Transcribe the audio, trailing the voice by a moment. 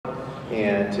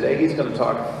And today he's going to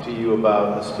talk to you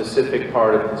about a specific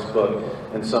part of this book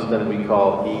and something we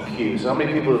call EQ. So how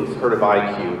many people have heard of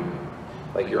IQ?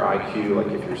 Like your IQ, like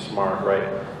if you're smart,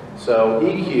 right? So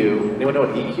EQ, anyone know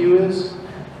what EQ is?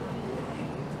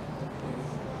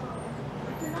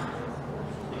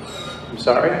 I'm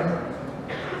sorry?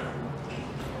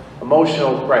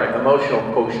 Emotional, right, emotional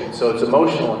quotient. So it's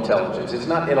emotional intelligence. It's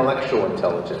not intellectual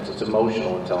intelligence, it's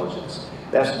emotional intelligence.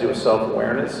 It has to do with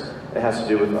self-awareness. It has to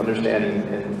do with understanding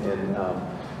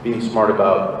and being smart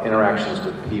about interactions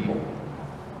with people,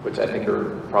 which I think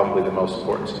are probably the most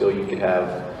important skill you could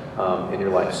have in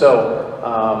your life. So,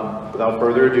 without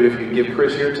further ado, if you give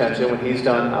Chris your attention, when he's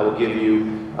done, I will give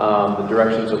you the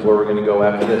directions of where we're going to go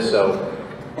after this. So,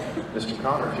 Mr.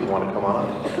 Connor, if you want to come on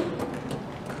up.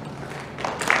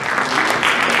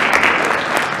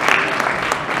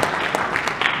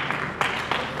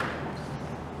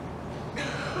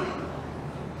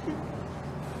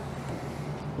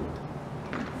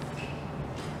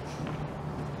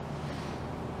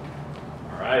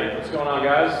 Alright, what's going on,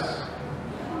 guys?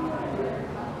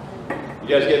 You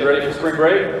guys getting ready for spring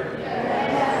break?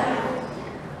 Yes.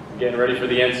 Getting ready for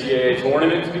the NCAA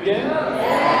tournament to begin?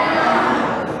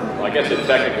 Yes. Well, I guess it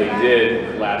technically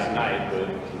did last night, but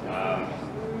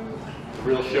the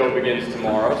real show begins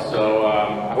tomorrow. So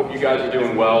I hope you guys are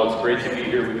doing well. It's great to be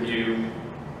here with you.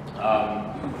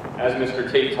 As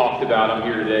Mr. Tate talked about, I'm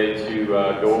here today to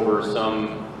go over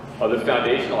some of the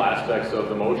foundational aspects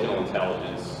of emotional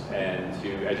intelligence and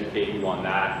to educate you on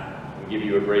that and give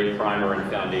you a great primer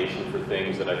and foundation for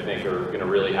things that I think are going to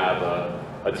really have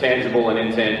a tangible and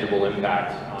intangible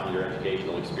impact on your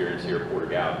educational experience here at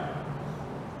Porter-Gaud.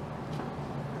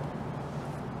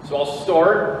 So I'll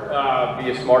start, be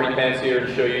a smarty pants here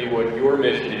to show you what your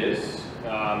mission is.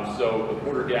 So the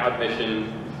Porter-Gaud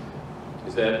mission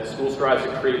is that the school strives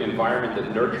to create an environment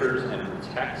that nurtures and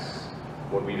protects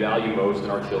what we value most in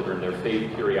our children: their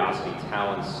faith, curiosity,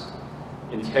 talents,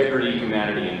 integrity,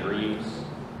 humanity, and dreams.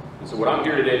 And so what I'm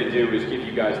here today to do is give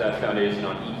you guys that foundation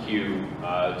on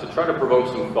EQ to try to provoke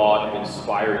some thought and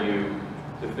inspire you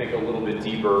to think a little bit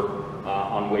deeper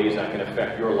on ways that can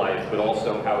affect your life, but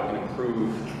also how it can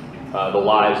improve the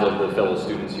lives of the fellow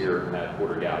students here at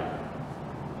Porter-Gaud.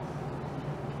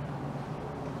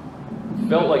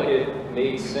 Felt like it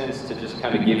made sense to just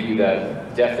kind of give you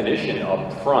that definition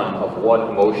up front of what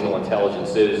emotional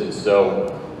intelligence is. And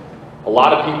so a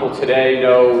lot of people today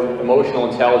know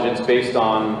emotional intelligence based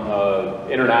on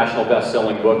an international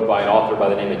best-selling book by an author by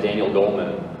the name of Daniel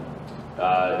Goleman.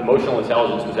 Emotional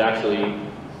intelligence was actually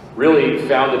really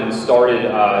founded and started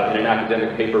in an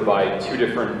academic paper by two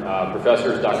different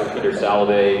professors, Dr. Peter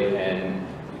Salovey and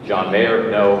John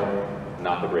Mayer. No,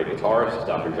 not the great guitarist,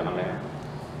 Dr. John Mayer.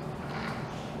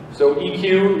 So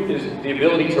EQ is the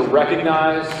ability to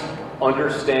recognize,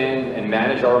 understand, and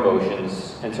manage our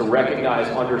emotions, and to recognize,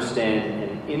 understand,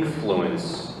 and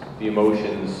influence the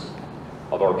emotions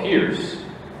of our peers.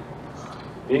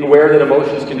 Being aware that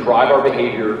emotions can drive our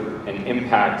behavior and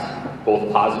impact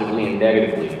both positively and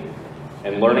negatively,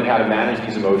 and learning how to manage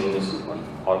these emotions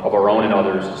of our own and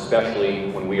others, especially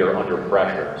when we are under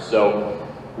pressure. So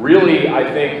really, I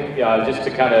think, just to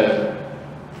kind of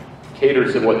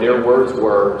cater to what their words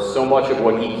were, so much of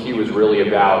what EQ is really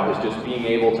about is just being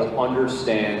able to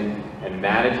understand and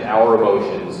manage our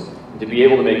emotions, and to be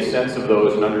able to make sense of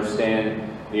those and understand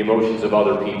the emotions of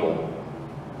other people.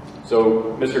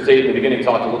 So Mr. Tate in the beginning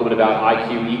talked a little bit about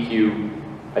IQ, EQ.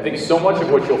 I think so much of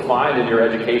what you'll find in your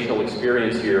educational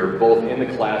experience here, both in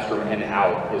the classroom and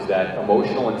out, is that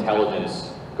emotional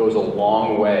intelligence goes a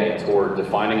long way toward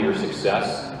defining your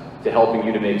success, to helping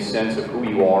you to make sense of who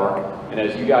you are. And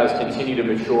as you guys continue to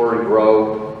mature and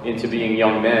grow into being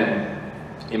young men,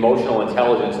 emotional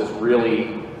intelligence is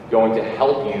really going to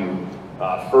help you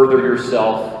further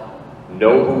yourself,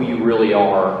 know who you really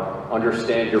are,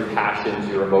 understand your passions,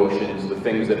 your emotions, the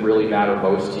things that really matter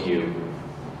most to you.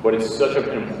 But it's such an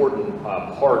important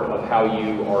part of how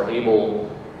you are able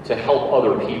to help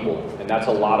other people. And that's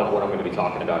a lot of what I'm going to be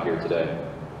talking about here today.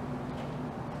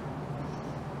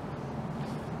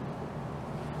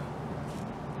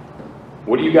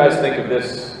 What do you guys think of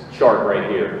this chart right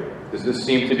here? Does this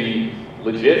seem to be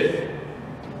legit?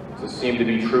 Does this seem to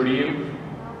be true to you?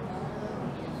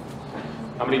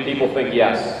 How many people think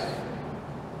yes?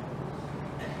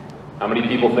 How many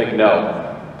people think no?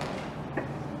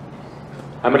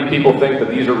 How many people think that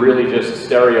these are really just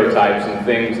stereotypes and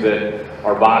things that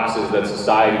are boxes that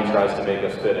society tries to make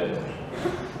us fit in?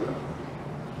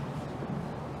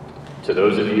 To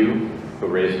those of you who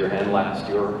raised your hand last,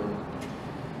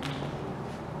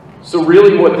 So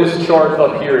really what this chart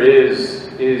up here is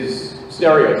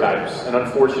stereotypes. And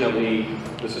unfortunately,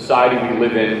 the society we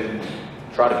live in,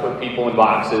 try to put people in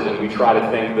boxes, and we try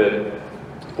to think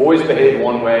that boys behave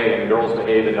one way and girls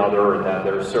behave another, and that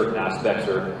there are certain aspects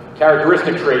or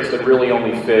characteristic traits that really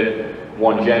only fit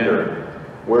one gender.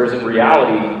 Whereas in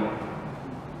reality,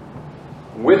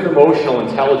 with emotional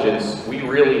intelligence, we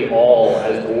really all,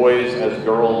 as boys, as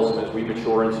girls, as we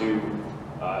mature into,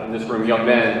 in this room, young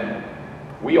men,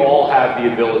 we all have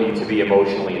the ability to be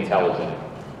emotionally intelligent.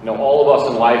 You know, all of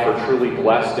us in life are truly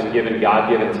blessed and given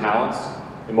God-given talents.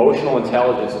 Emotional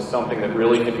intelligence is something that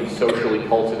really can be socially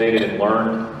cultivated and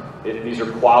learned. These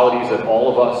are qualities that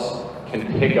all of us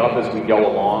can pick up as we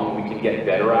go along, we can get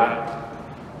better at.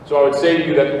 So I would say to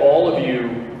you that all of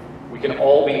you, we can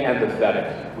all be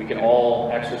empathetic. We can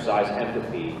all exercise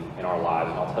empathy in our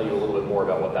lives, and I'll tell you a little bit more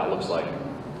about what that looks like.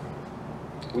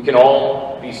 We can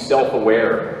all be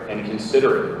self-aware and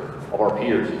considerate of our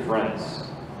peers and friends.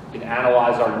 We can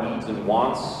analyze our needs and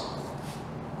wants.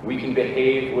 We can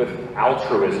behave with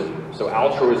altruism. So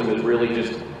altruism is really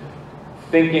just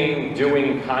thinking,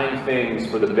 doing kind things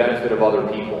for the benefit of other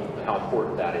people, and how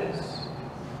important that is.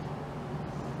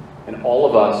 And all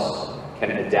of us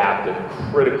can adapt.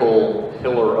 A critical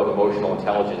pillar of emotional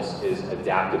intelligence is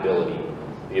adaptability.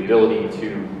 The ability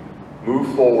to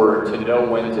move forward, to know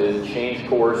when to change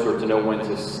course or to know when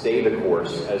to stay the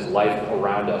course as life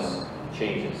around us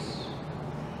changes.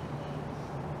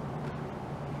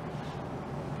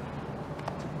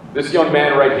 This young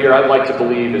man right here, I'd like to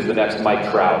believe, is the next Mike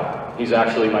Trout. He's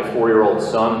actually my 4-year-old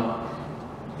son,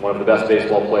 one of the best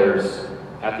baseball players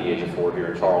at the age of 4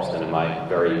 here in Charleston, in my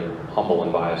very humble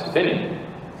and biased opinion.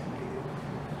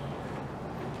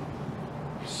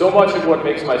 So much of what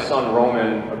makes my son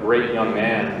Roman a great young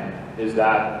man is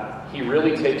that he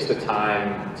really takes the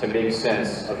time to make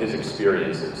sense of his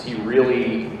experiences. He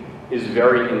really is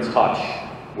very in touch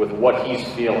with what he's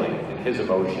feeling and his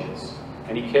emotions.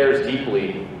 And he cares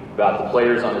deeply about the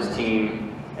players on his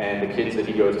team and the kids that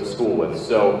he goes to school with.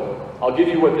 So I'll give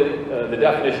you what the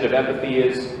definition of empathy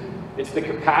is. It's the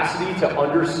capacity to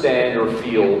understand or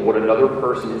feel what another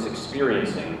person is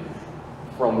experiencing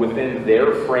from within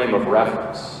their frame of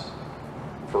reference.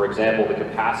 For example, the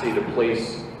capacity to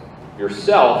place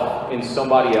yourself in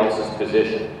somebody else's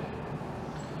position.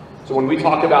 So when we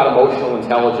talk about emotional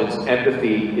intelligence,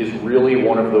 empathy is really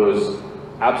one of those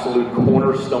absolute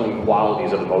cornerstone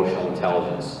qualities of emotional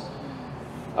intelligence.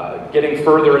 Getting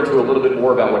further into a little bit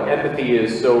more about what empathy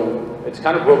is, so it's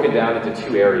kind of broken down into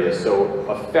 2 areas. So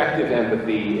effective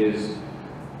empathy is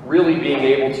really being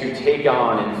able to take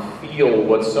on and feel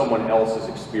what someone else is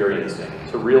experiencing,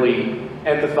 to really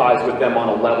empathize with them on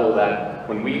a level that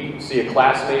when we see a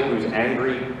classmate who's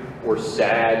angry or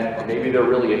sad, or maybe they're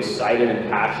really excited and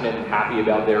passionate and happy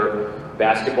about their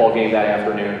basketball game that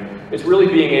afternoon, it's really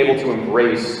being able to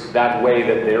embrace that way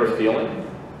that they're feeling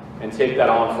and take that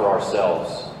on for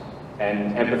ourselves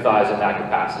and empathize in that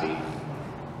capacity.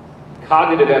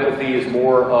 Cognitive empathy is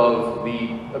more of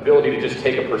the ability to just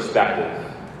take a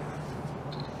perspective,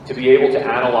 to be able to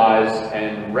analyze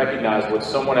and recognize what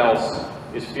someone else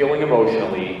is feeling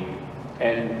emotionally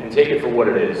and take it for what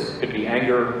it is. It could be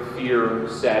anger, fear,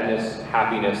 sadness,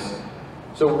 happiness.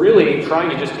 So really trying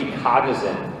to just be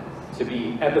cognizant, to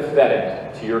be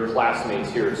empathetic to your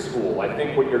classmates here at school. I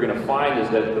think what you're going to find is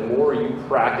that the more you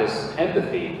practice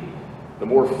empathy, the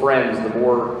more friends, the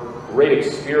more great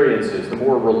experiences, the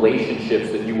more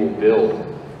relationships that you will build.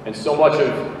 And so much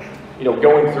of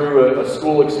going through a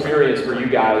school experience for you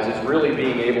guys is really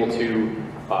being able to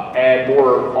add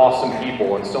more awesome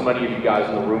people. And so many of you guys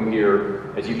in the room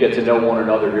here, as you get to know one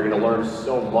another, you're going to learn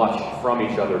so much from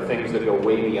each other, things that go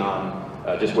way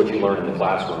beyond just what you learn in the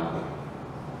classroom.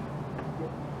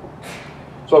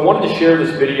 So I wanted to share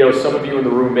this video. Some of you in the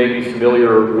room may be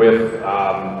familiar with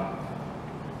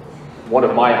one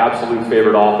of my absolute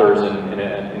favorite authors and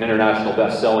an international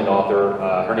best-selling author.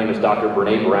 Her name is Dr.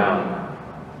 Brené Brown.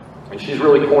 And she's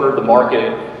really cornered the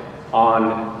market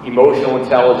on emotional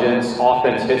intelligence,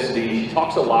 authenticity. She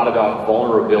talks a lot about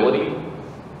vulnerability,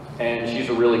 and she's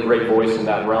a really great voice in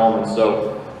that realm. And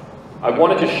so I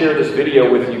wanted to share this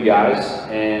video with you guys,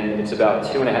 and it's about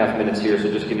 2.5 minutes here, so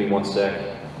just give me 1 sec,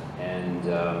 and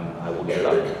I will get it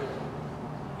up.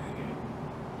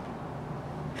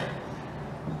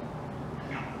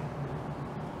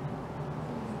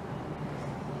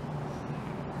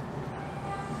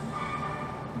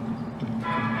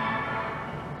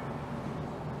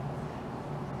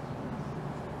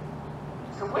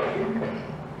 So what is empathy,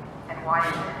 and why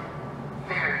is it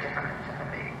very different from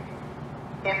sympathy?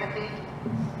 Empathy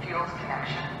fuels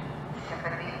connection.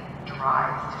 Sympathy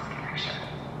drives disconnection.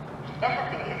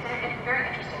 Empathy, it's very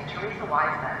interesting. Teresa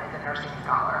Wiseman is a nursing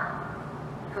scholar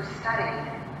who studied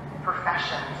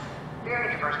professions,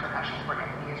 very diverse professions where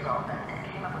empathy is relevant, and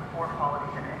it came up with 4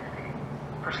 qualities of empathy.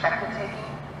 Perspective taking,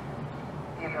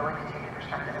 the ability to take the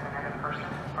perspective of another person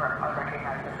or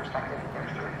recognize the perspective of their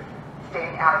truth.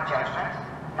 Staying out of judgment,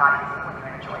 not easy when you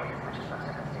enjoy it as much as most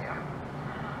of us do.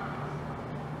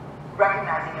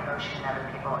 Recognizing emotion in other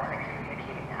people and then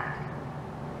communicating that.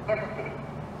 Empathy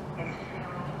is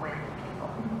feeling with people.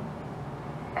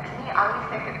 And to me, I always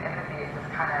think of empathy as this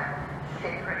kind of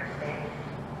sacred space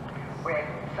where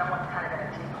someone's kind of in a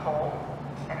deep hole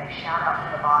and they shout out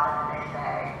from the bottom and they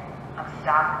say, I'm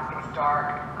stuck, it's dark,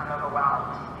 I'm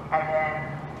overwhelmed. And then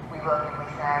we look and we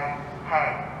say,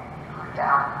 hey, calm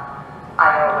down.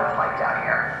 I know what it's like down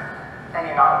here, and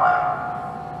you're not alone.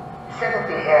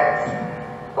 Sympathy is,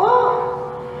 ooh,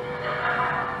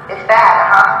 it's bad,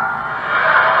 huh?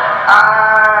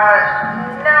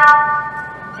 No.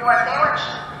 You want a sandwich?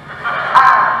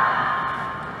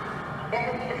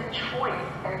 Empathy is a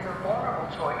choice, and it's a vulnerable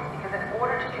choice, because in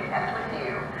order to connect with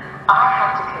you, I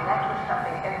have to connect with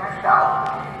something in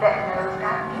myself that knows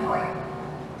that feeling.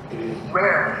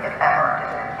 Rarely, if ever,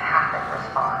 does an empathic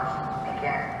response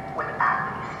begin with at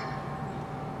least.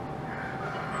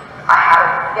 I have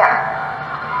it,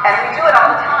 yeah. And we do it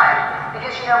all the time,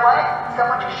 because you know what?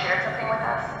 Someone just shared something with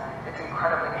us that's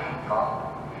incredibly painful,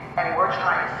 and we're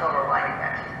trying to silver lining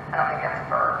it. I don't think that's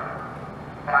a verb,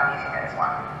 but I'm using it as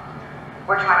one.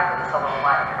 We're trying to put the silver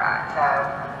lining around it. So,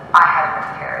 I had a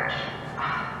miscarriage.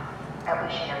 At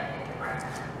least you know you can get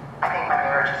pregnant. I think my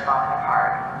marriage is falling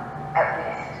apart. At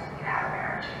least you have a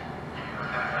marriage.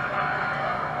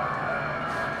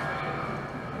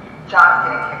 John's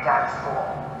getting kicked out of school.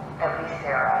 At least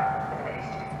Sarah is an A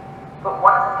student. But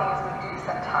one of the things we do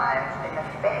sometimes in the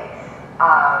face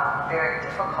of very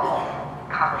difficult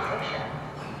conversations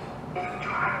is we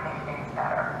try to make things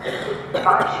better. If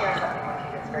I share something with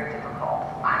you that's very difficult,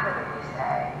 I would really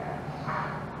say,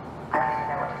 I don't even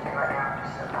know what to say right now, I'm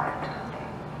just so glad you told me.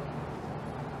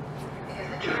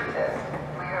 Because the truth is,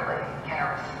 rarely can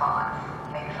a response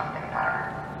make something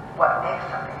better. What makes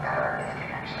something better is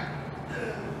connection.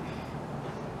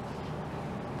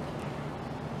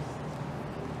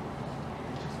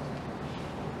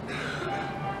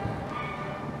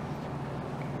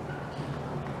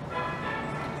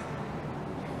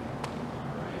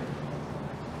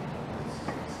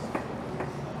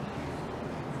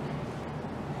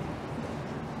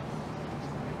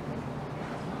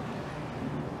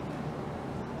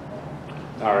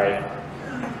 All right.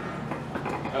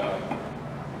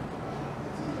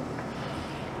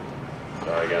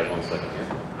 Sorry, guys, 1 second here.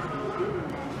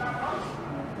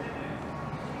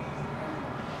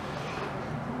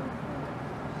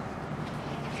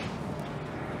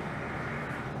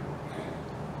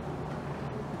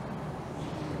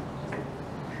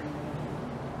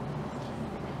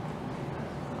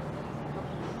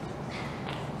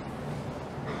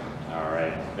 All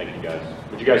right, thank you guys.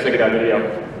 What'd you guys think of that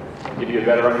video? Give you a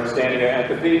better understanding of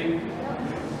empathy?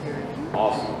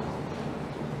 Awesome.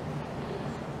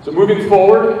 So moving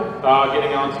forward,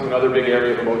 getting on to another big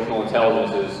area of emotional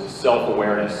intelligence is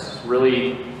self-awareness.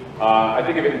 Really, I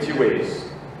think of it in 2 ways.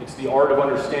 It's the art of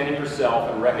understanding yourself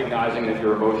and recognizing that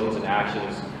your emotions and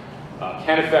actions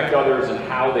can affect others and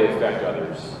how they affect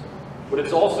others. But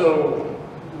it's also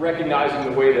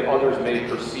recognizing the way that others may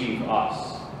perceive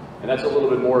us. And that's a little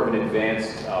bit more of an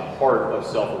advanced part of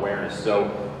self-awareness. So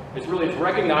it's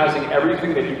recognizing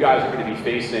everything that you guys are going to be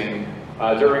facing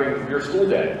during your school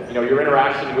day. You know, your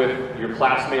interaction with your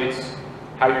classmates,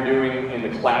 how you're doing in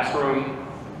the classroom,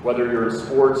 whether you're in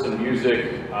sports and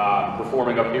music,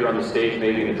 performing up here on the stage,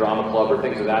 maybe in the drama club or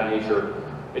things of that nature.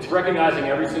 It's recognizing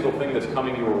every single thing that's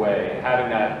coming your way, and having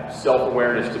that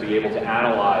self-awareness to be able to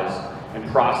analyze and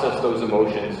process those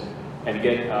emotions and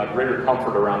get greater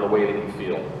comfort around the way that you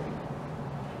feel.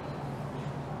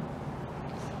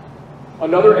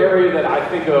 Another area that I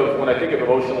think of when I think of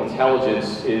emotional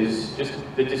intelligence is just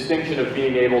the distinction of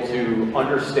being able to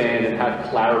understand and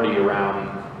have clarity around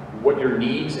what your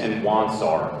needs and wants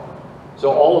are.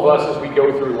 So all of us, as we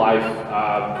go through life,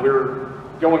 we're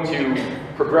going to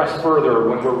progress further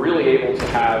when we're really able to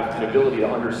have an ability to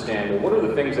understand, well, what are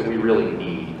the things that we really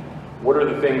need? What are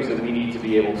the things that we need to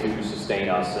be able to sustain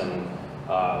us and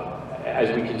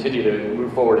as we continue to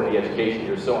move forward in the education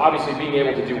years. So obviously being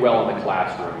able to do well in the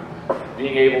classroom,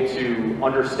 being able to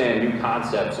understand new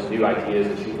concepts and new ideas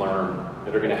that you learn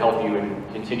that are going to help you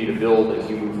and continue to build as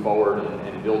you move forward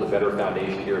and build a better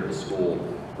foundation here at the school,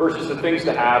 versus the things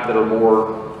to have that are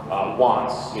more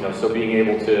wants, you know, so being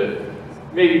able to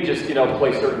maybe just, you know,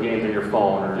 play certain games on your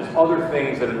phone or just other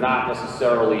things that are not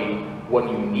necessarily what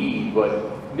you need,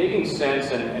 but making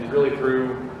sense and really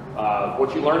through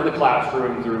what you learn in the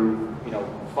classroom through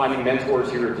finding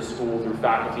mentors here at the school, through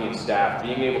faculty and staff,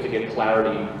 being able to get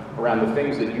clarity around the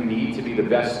things that you need to be the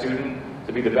best student,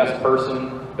 to be the best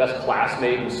person, best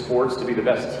classmate in sports, to be the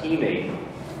best teammate,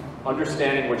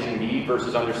 understanding what you need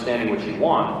versus understanding what you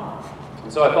want.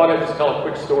 And so I thought I'd just tell a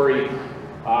quick story.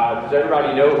 Does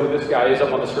everybody know who this guy is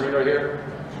up on the screen right here?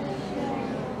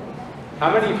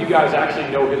 How many of you guys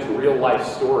actually know his real life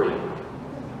story?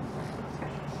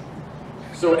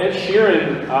 So Ed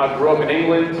Sheeran grew up in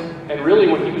England, and really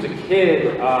when he was a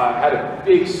kid, had a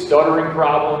big stuttering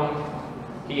problem.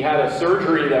 He had a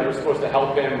surgery that was supposed to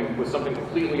help him with something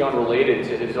completely unrelated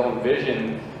to his own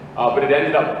vision, but it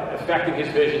ended up affecting his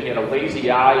vision. He had a lazy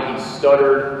eye, he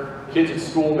stuttered, kids at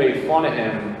school made fun of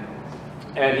him,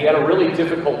 and he had a really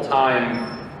difficult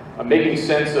time making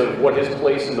sense of what his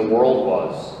place in the world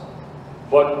was.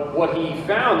 But what he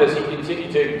found as he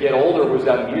continued to get older was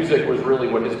that music was really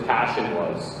what his passion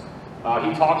was.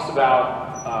 He talks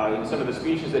about, in some of the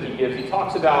speeches that he gives, he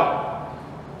talks about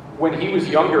when he was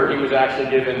younger, he was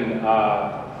actually given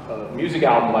a music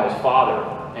album by his father,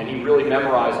 and he really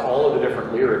memorized all of the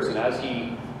different lyrics. And as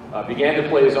he began to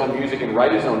play his own music and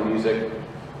write his own music,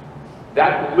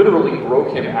 that literally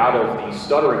broke him out of the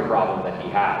stuttering problem that he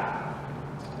had.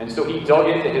 And so he dug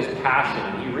into his passion,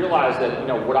 and he realized that,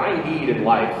 what I need in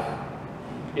life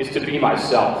is to be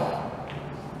myself.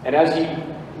 And as he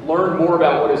learned more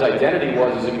about what his identity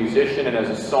was as a musician and as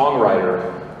a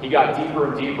songwriter, he got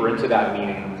deeper and deeper into that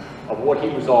meaning of what he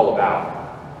was all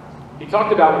about. He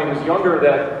talked about when he was younger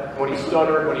that when he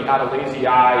stuttered, when he had a lazy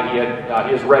eye,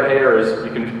 he has red hair, as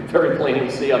you can very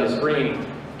plainly see on the screen.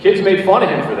 Kids made fun of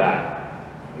him for that.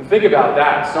 And think about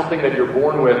that, something that you're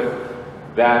born with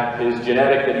that is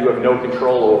genetic, that you have no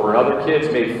control over, and other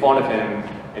kids made fun of him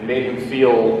and made him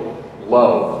feel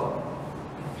low.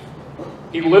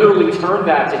 He literally turned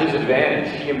that to his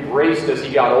advantage. He embraced, as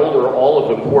he got older, all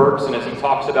of the quirks, and as he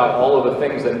talks about all of the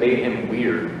things that made him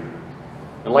weird.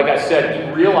 And like I said,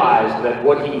 he realized that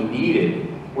what he needed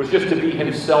was just to be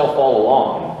himself all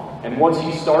along. And once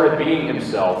he started being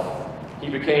himself, he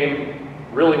became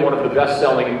really one of the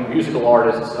best-selling musical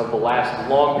artists of the last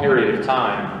long period of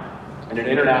time, and an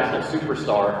international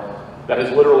superstar that has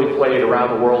literally played around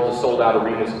the world to sold-out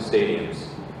arenas and stadiums.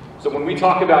 So when we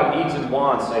talk about needs and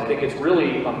wants, I think it's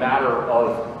really a matter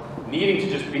of needing to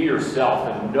just be yourself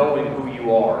and knowing who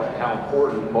you are and how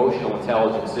important emotional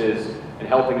intelligence is in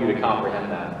helping you to comprehend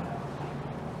that.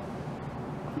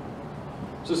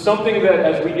 So something that,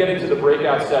 as we get into the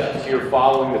breakout sessions here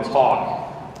following the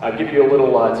talk, I'll give you a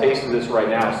little taste of this right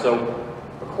now. So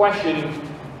a question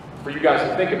for you guys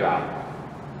to think about.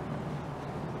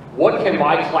 What can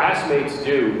my classmates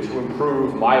do to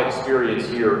improve my experience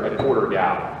here at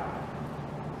Porter-Gaud?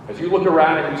 As you look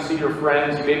around and you see your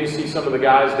friends, you maybe see some of the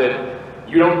guys that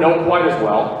you don't know quite as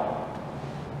well,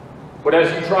 but as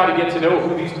you try to get to know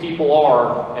who these people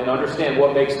are and understand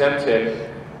what makes them tick,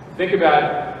 think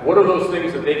about what are those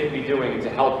things that they can be doing to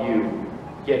help you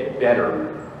get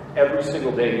better every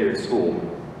single day here at school.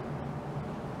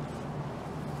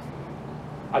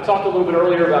 I talked a little bit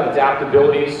earlier about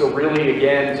adaptability, so really,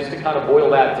 again, just to kind of boil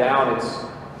that down, it's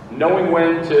knowing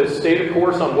when to stay the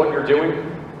course on what you're doing.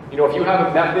 If you have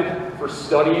a method for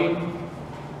studying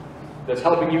that's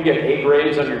helping you get A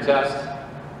grades on your test,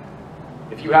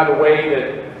 if you have a way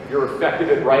that you're effective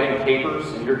at writing papers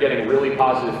and you're getting really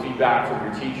positive feedback from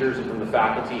your teachers and from the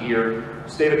faculty here,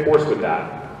 stay the course with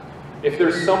that. If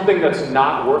there's something that's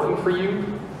not working for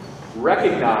you,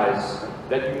 recognize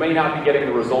that you may not be getting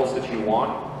the results that you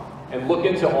want, and look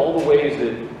into all the ways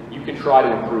that you can try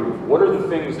to improve. What are the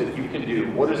things that you can do?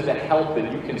 What is the help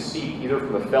that you can seek, either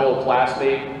from a fellow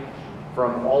classmate,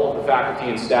 from all of the faculty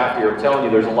and staff here? I'm telling you,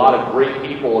 there's a lot of great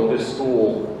people at this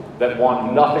school that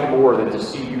want nothing more than to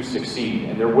see you succeed,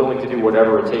 and they're willing to do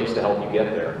whatever it takes to help you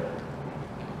get there.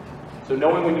 So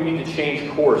knowing when you need to change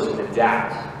course and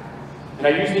adapt. And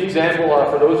I used the example,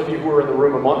 for those of you who were in the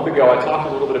room a month ago, I talked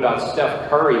a little bit about Steph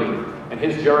Curry and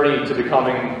his journey to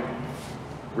becoming,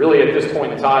 really at this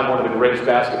point in time, one of the greatest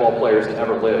basketball players to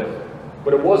ever live.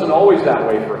 But it wasn't always that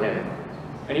way for him.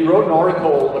 And he wrote an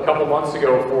article a couple months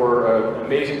ago for an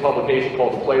amazing publication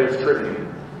called The Players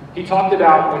Tribune. He talked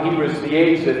about when he was the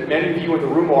age that many of you in the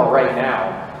room are right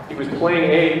now. He was playing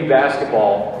AAU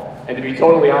basketball, and to be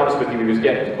totally honest with you, he was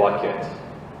getting his butt kicked.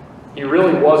 He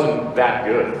really wasn't that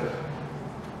good.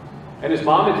 And his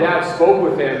mom and dad spoke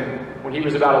with him when he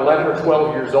was about 11 or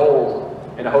 12 years old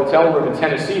in a hotel room in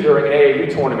Tennessee during an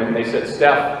AAU tournament, and they said,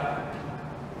 Steph,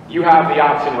 you have the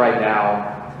option right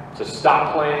now to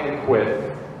stop playing and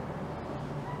quit,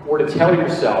 or to tell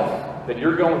yourself that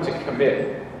you're going to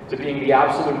commit to being the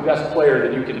absolute best player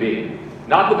that you can be.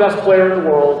 Not the best player in the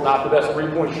world, not the best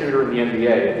three-point shooter in the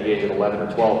NBA at the age of 11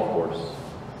 or 12, of course,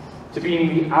 to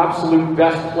being the absolute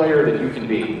best player that you can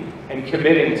be and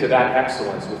committing to that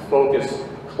excellence with focus,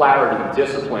 clarity,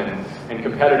 discipline, and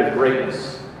competitive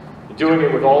greatness, and doing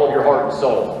it with all of your heart and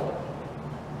soul.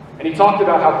 And he talked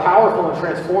about how powerful and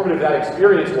transformative that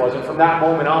experience was, and from that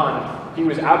moment on, he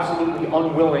was absolutely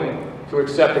unwilling to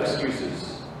accept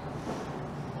excuses.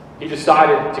 He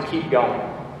decided to keep going.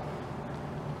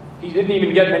 He didn't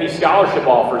even get many scholarship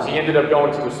offers. He ended up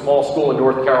going to a small school in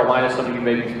North Carolina, some of you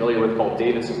may be familiar with, called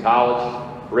Davidson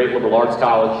College, great liberal arts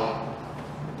college.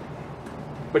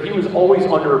 But he was always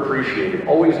underappreciated,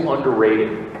 always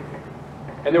underrated.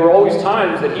 And there were always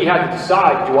times that he had to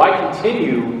decide, do I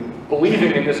continue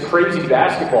believing in this crazy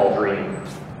basketball dream?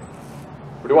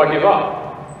 Or do I give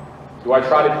up? Do I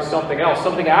try to do something else,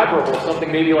 something admirable,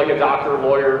 something maybe like a doctor or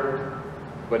lawyer,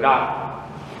 but not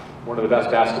one of the best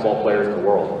basketball players in the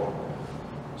world?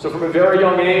 So from a very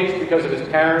young age, because of his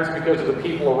parents, because of the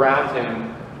people around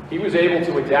him, he was able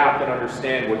to adapt and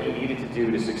understand what he needed to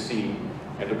do to succeed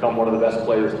and become one of the best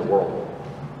players in the world.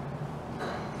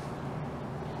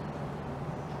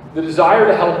 The desire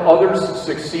to help others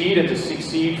succeed and to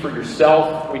succeed for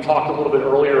yourself, we talked a little bit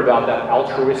earlier about that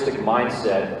altruistic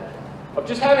mindset of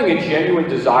just having a genuine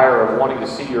desire of wanting to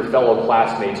see your fellow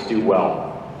classmates do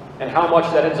well, and how much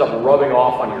that ends up rubbing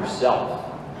off on yourself.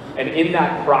 And in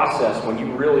that process, when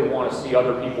you really want to see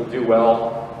other people do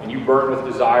well, and you burn with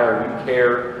desire and you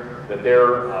care that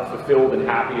they're fulfilled and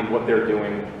happy in what they're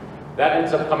doing, that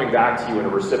ends up coming back to you in a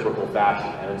reciprocal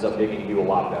fashion and ends up making you a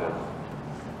lot better.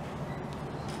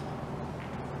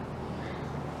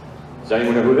 Does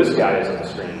anyone know who this guy is on the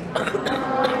screen?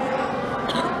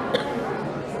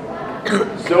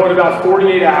 So in about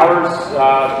 48 hours,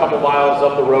 a couple miles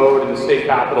up the road in the state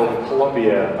capital of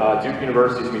Columbia, Duke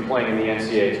University is going to be playing in the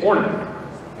NCAA tournament.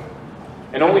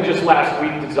 And only just last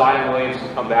week did Zion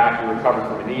Williamson come back. He recovered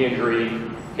from a knee injury,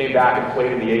 came back and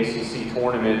played in the ACC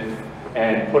tournament,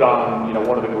 and put on,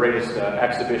 one of the greatest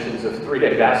exhibitions of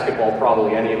three-day basketball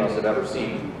probably any of us have ever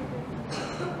seen.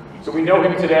 So we know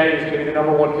him today. He's going to be the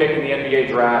 #1 pick in the NBA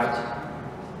draft.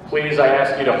 Please, I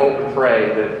ask you to hope and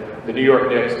pray that the New York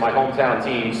Knicks, my hometown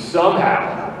team,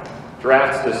 somehow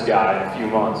drafts this guy in a few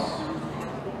months.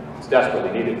 It's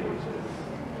desperately needed.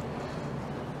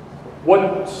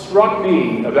 What struck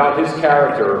me about his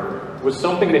character was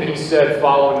something that he said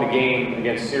following the game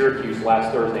against Syracuse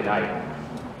last Thursday night.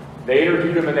 They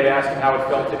interviewed him and they asked him how it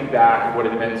felt to be back and what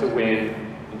it meant to win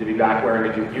and to be back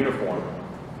wearing a Duke uniform.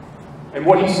 And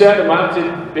what he said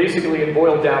amounted, basically, it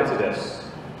boiled down to this: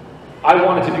 I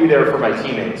wanted to be there for my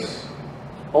teammates.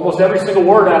 Almost every single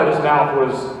word out of his mouth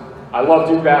was, I love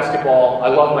Duke basketball, I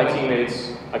love my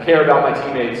teammates, I care about my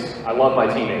teammates, I love my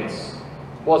teammates.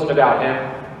 It wasn't about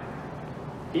him.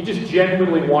 He just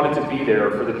genuinely wanted to be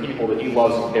there for the people that he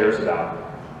loves and cares about.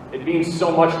 It means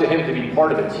so much to him to be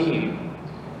part of a team.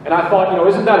 And I thought,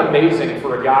 isn't that amazing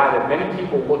for a guy that many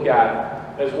people look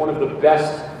at as one of the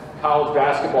best college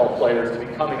basketball players to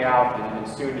be coming out and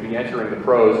soon to be entering the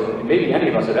pros, and maybe any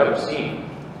of us have ever seen.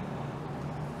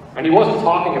 And he wasn't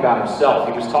talking about himself,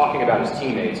 he was talking about his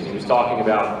teammates, and he was talking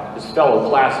about his fellow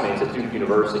classmates at Duke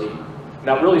University. And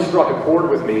that really struck a chord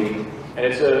with me, and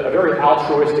it's a very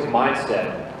altruistic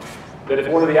mindset that if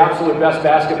one of the absolute best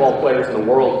basketball players in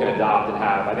the world can adopt and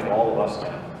have, I think all of us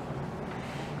can.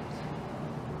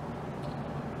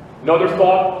 Another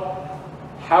thought: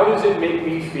 how does it make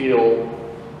me feel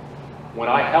when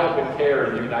I help and care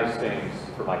and do nice things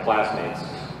for my classmates?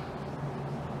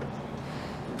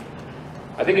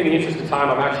 I think in the interest of time,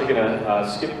 I'm actually going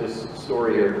to skip this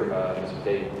story here, Mr.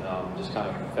 Tate, just kind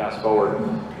of fast forward.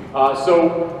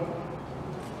 So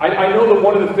I know that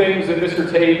one of the things that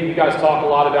Mr. Tate, you guys talk a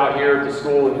lot about here at the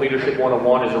school in Leadership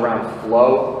 101 is around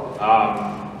flow.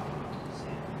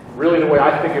 Really the way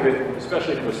I think of it,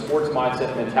 especially from a sports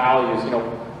mindset mentality,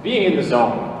 is, being in the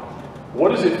zone.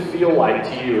 What does it feel like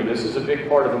to you? And this is a big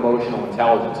part of emotional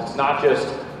intelligence. It's not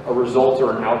just a result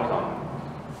or an outcome.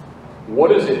 What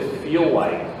does it feel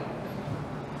like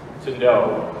to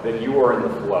know that you are in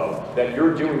the flow, that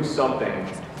you're doing something,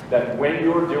 that when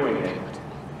you're doing it,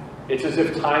 it's as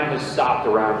if time has stopped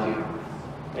around you,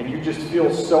 and you just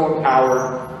feel so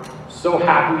empowered, so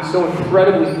happy, so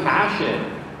incredibly passionate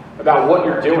about what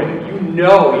you're doing. You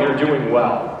know you're doing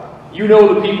well. You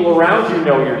know the people around you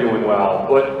know you're doing well,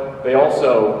 but they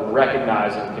also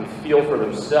recognize and can feel for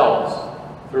themselves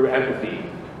through empathy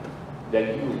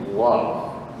that you love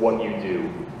what you do,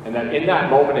 and that in that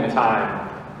moment in time,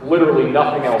 literally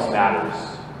nothing else matters.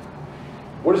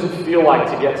 What does it feel like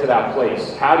to get to that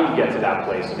place? How do you get to that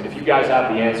place? I mean, if you guys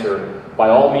have the answer, by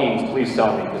all means, please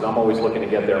tell me, because I'm always looking to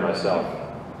get there myself.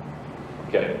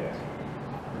 Okay.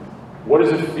 What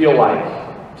does it feel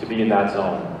like to be in that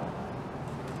zone?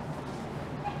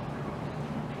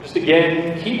 Just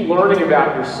again, keep learning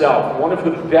about yourself. One of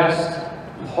the best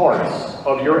parts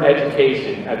of your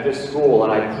education at this school,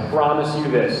 and I promise you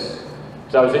this,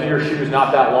 because I was in your shoes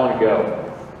not that long ago,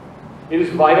 it is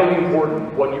vitally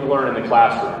important what you learn in the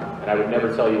classroom, and I would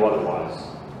never tell you otherwise.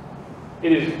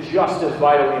 It is just as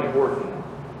vitally important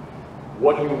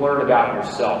what you learn about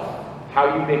yourself,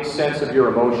 how you make sense of your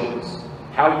emotions,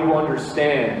 how you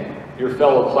understand your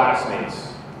fellow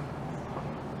classmates.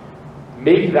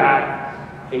 Make that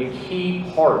a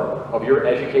key part of your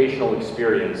educational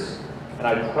experience, and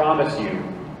I promise you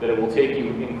that it will take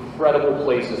you incredible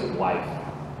places in life.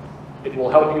 It will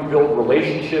help you build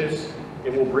relationships.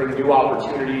 It will bring new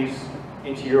opportunities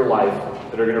into your life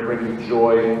that are going to bring you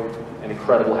joy and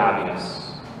incredible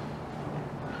happiness.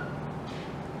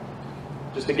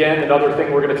 Just again, another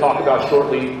thing we're going to talk about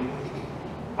shortly.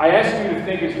 I ask you to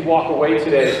think as you walk away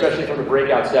today, especially from the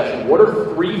breakout session, what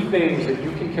are 3 things that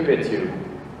you can commit to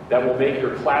that will make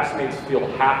your classmates feel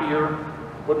happier,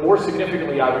 but more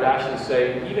significantly, I would actually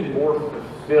say, even more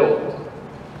fulfilled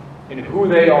in who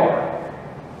they are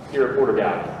here at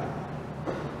Porter-Gaud.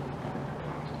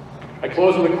 I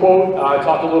close with a quote. I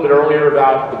talked a little bit earlier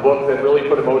about the book that really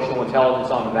put emotional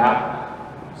intelligence on the map,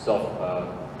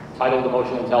 titled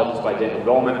Emotional Intelligence by Daniel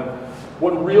Goleman.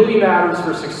 What really matters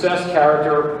for success,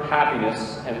 character,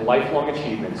 happiness, and lifelong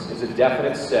achievements is a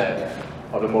definite set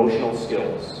of emotional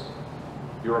skills.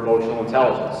 Your emotional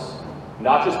intelligence,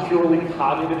 not just purely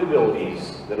cognitive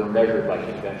abilities that are measured by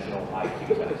conventional IQ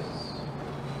tests.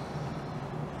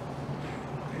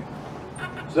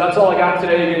 So that's all I got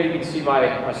today. Again, you can see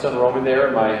my son Roman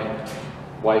there, my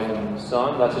wife and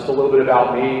son. That's just a little bit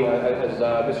about me. As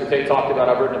Mr. Tate talked about,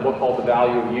 I've written a book called The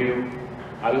Value of You.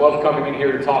 I love coming in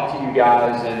here to talk to you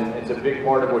guys, and it's a big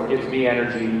part of what gives me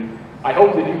energy. I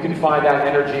hope that you can find that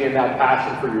energy and that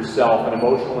passion for yourself, and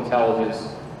emotional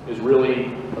intelligence is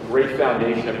really a great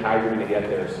foundation of how you're going to get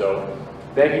there. So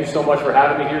thank you so much for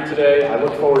having me here today. I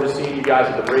look forward to seeing you guys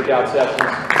at the breakout sessions.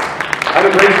 Have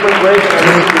a great spring break, and I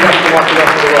wish you the best of luck the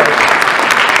rest of the way.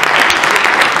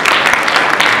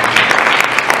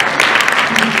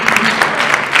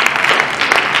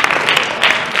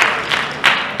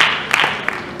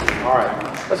 All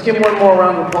right, let's give one more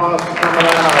round of applause for coming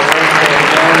out.